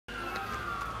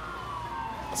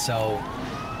So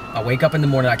I wake up in the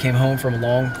morning. I came home from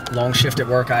a long shift at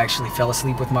work. I actually fell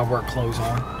asleep with my work clothes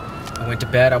on. I went to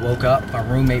bed. I woke up. My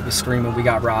roommate was screaming, "We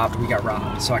got robbed, we got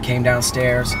robbed." So I came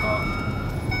downstairs,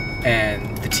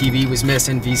 and the TV was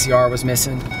missing, VCR was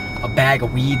missing, a bag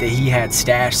of weed that he had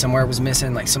stashed somewhere was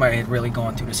missing. Like somebody had really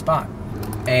gone through the spot.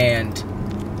 And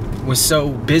was so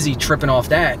busy tripping off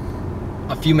that,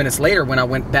 a few minutes later when I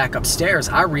went back upstairs,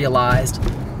 I realized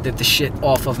that the shit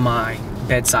off of my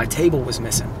bedside table was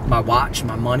missing. My watch,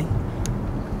 my money.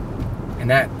 And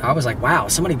that, I was like, wow,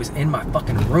 somebody was in my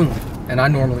fucking room. And I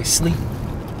normally sleep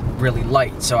really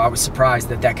light, so I was surprised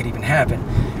that that could even happen.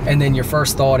 And then your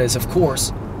first thought is, of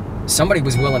course, somebody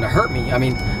was willing to hurt me. I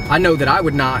mean, I know that I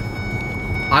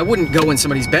wouldn't go in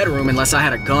somebody's bedroom unless I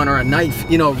had a gun or a knife,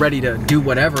 you know, ready to do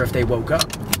whatever if they woke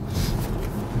up.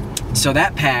 So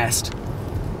that passed,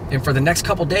 and for the next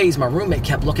couple days, my roommate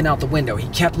kept looking out the window. He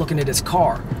kept looking at his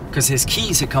car because his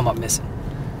keys had come up missing.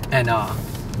 And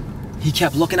he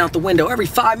kept looking out the window every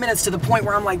 5 minutes to the point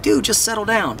where I'm like, dude, just settle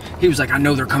down. He was like, I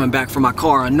know they're coming back for my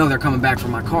car. I know they're coming back for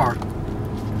my car.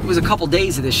 It was a couple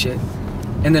days of this shit.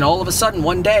 And then all of a sudden,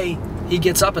 one day, he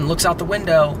gets up and looks out the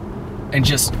window and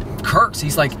just kirks.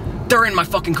 He's like, they're in my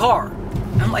fucking car.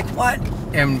 And I'm like, what?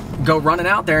 And go running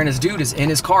out there, and his dude is in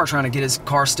his car trying to get his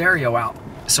car stereo out.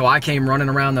 So I came running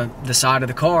around the side of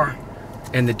the car,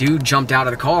 and the dude jumped out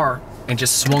of the car and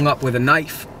just swung up with a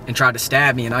knife and tried to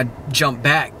stab me, and I jumped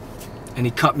back, and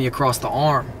he cut me across the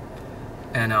arm.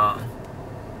 And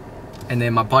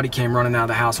then my buddy came running out of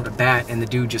the house with a bat, and the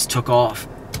dude just took off.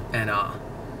 And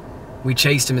we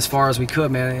chased him as far as we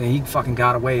could, man, and he fucking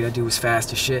got away. That dude was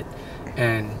fast as shit.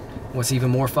 And what's even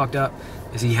more fucked up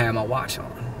is he had my watch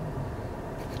on.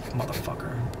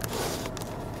 Motherfucker.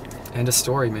 End of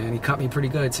story, man. He cut me pretty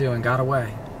good too and got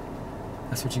away.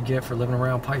 That's what you get for living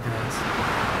around pipe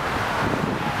heads.